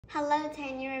Hello to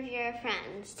any reviewer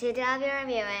friends. Today I'll be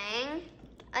reviewing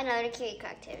another KiwiCo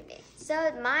activity.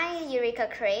 So my Eureka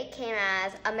crate came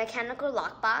as a mechanical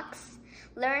lockbox.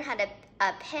 Learn how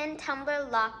a pin tumbler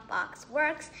lockbox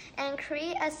works and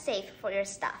create a safe for your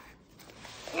stuff.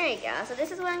 Here you go. So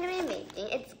this is what I'm going to be making.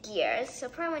 It's gears. So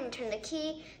probably when you turn the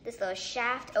key, this little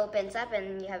shaft opens up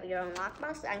and you have your own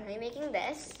lockbox. So I'm going to be making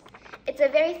this. It's a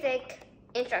very thick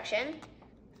instruction.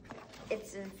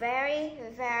 It's very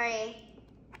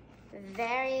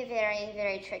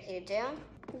tricky to do,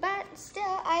 but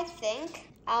still I think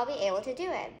I'll be able to do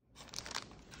it.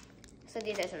 So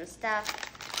these are some stuff.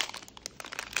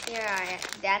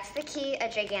 That's the key, a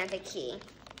gigantic key.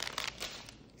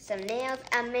 Some nails,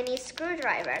 a mini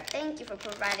screwdriver. Thank you for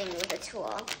providing me with a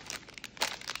tool.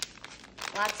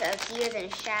 Lots of gears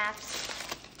and shafts.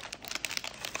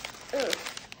 Ooh,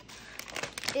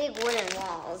 big wooden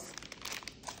walls.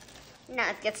 Now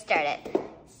let's get started.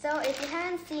 So if you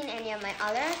haven't seen any of my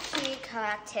other KiwiCo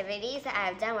activities that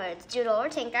I've done, whether it's doodle or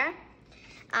tinker,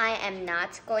 I am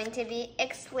not going to be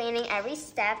explaining every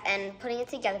step and putting it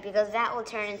together because that will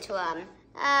turn into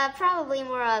probably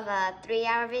more of a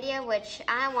 3-hour video, which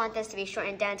I want this to be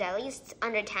shortened down to at least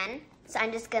under 10. So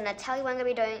I'm just gonna tell you what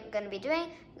I'm gonna be doing,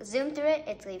 zoom through it,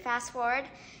 it's gonna be fast forward,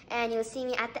 and you'll see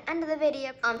me at the end of the video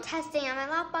testing on my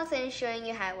lockbox and showing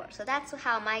you how it works. So that's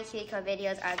how my KiwiCo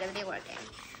videos are gonna be working.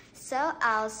 So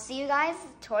I'll see you guys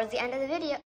towards the end of the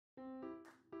video.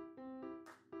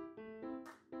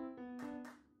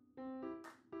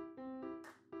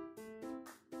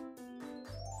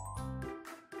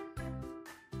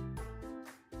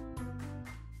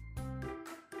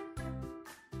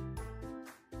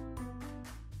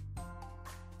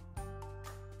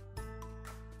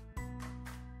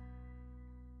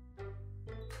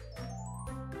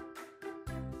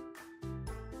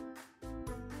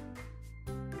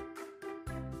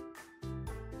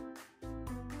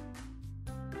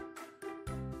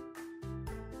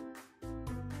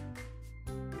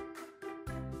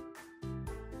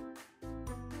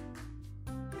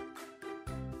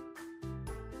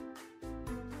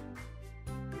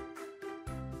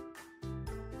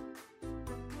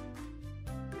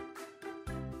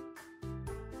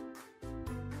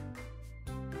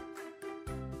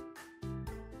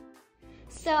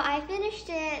 So I finished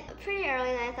it pretty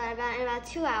early than I thought about. In about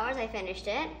 2 hours I finished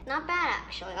it. Not bad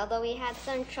actually, although we had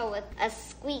some trouble with a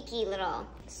squeaky little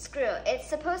screw. It's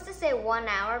supposed to say 1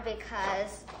 hour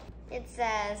because it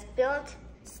says built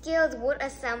skills wood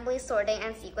assembly, sorting,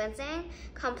 and sequencing.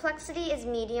 Complexity is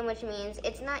medium, which means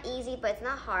it's not easy but it's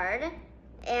not hard.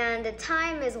 And the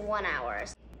time is 1 hour.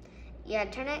 You gotta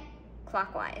turn it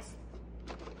clockwise.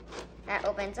 That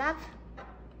opens up.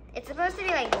 It's supposed to be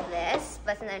like this,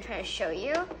 but since I'm trying to show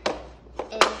you,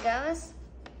 in it goes.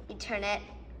 You turn it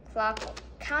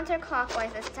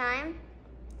counterclockwise this time,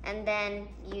 and then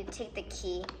you take the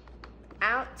key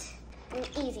out. An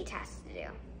easy task to do.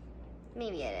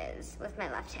 Maybe it is with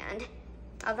my left hand,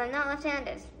 although I'm not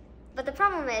left-handed. But the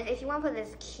problem is, if you want to put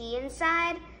this key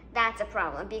inside, that's a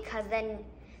problem because then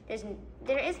can you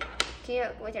do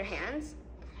it with your hands?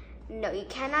 No, you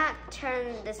cannot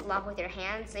turn this lock with your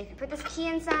hands. So if you put this key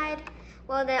inside,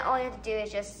 well then all you have to do is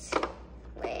just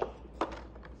wait.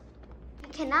 You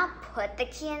cannot put the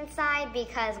key inside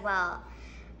because, well,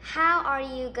 how are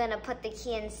you gonna put the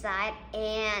key inside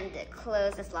and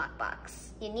close this lockbox?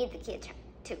 You need the key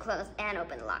to close and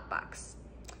open the lockbox.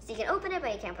 So you can open it,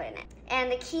 but you can't put it in. And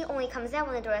the key only comes out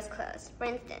when the door is closed. For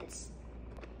instance,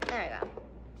 there we go.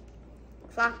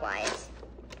 Clockwise.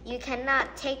 You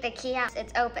cannot take the key out,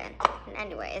 it's open. And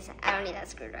anyways, I don't need that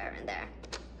screwdriver in there.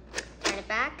 Turn it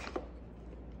back.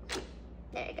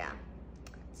 There you go.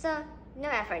 So, no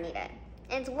effort needed.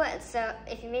 And it's wood, so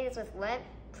if you made this with wood,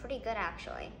 pretty good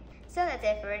actually. So that's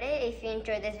it for today. If you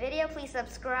enjoyed this video, please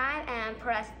subscribe and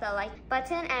press the like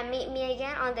button and meet me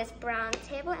again on this brown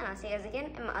table, and I'll see you guys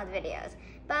again in my other videos.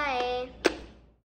 Bye!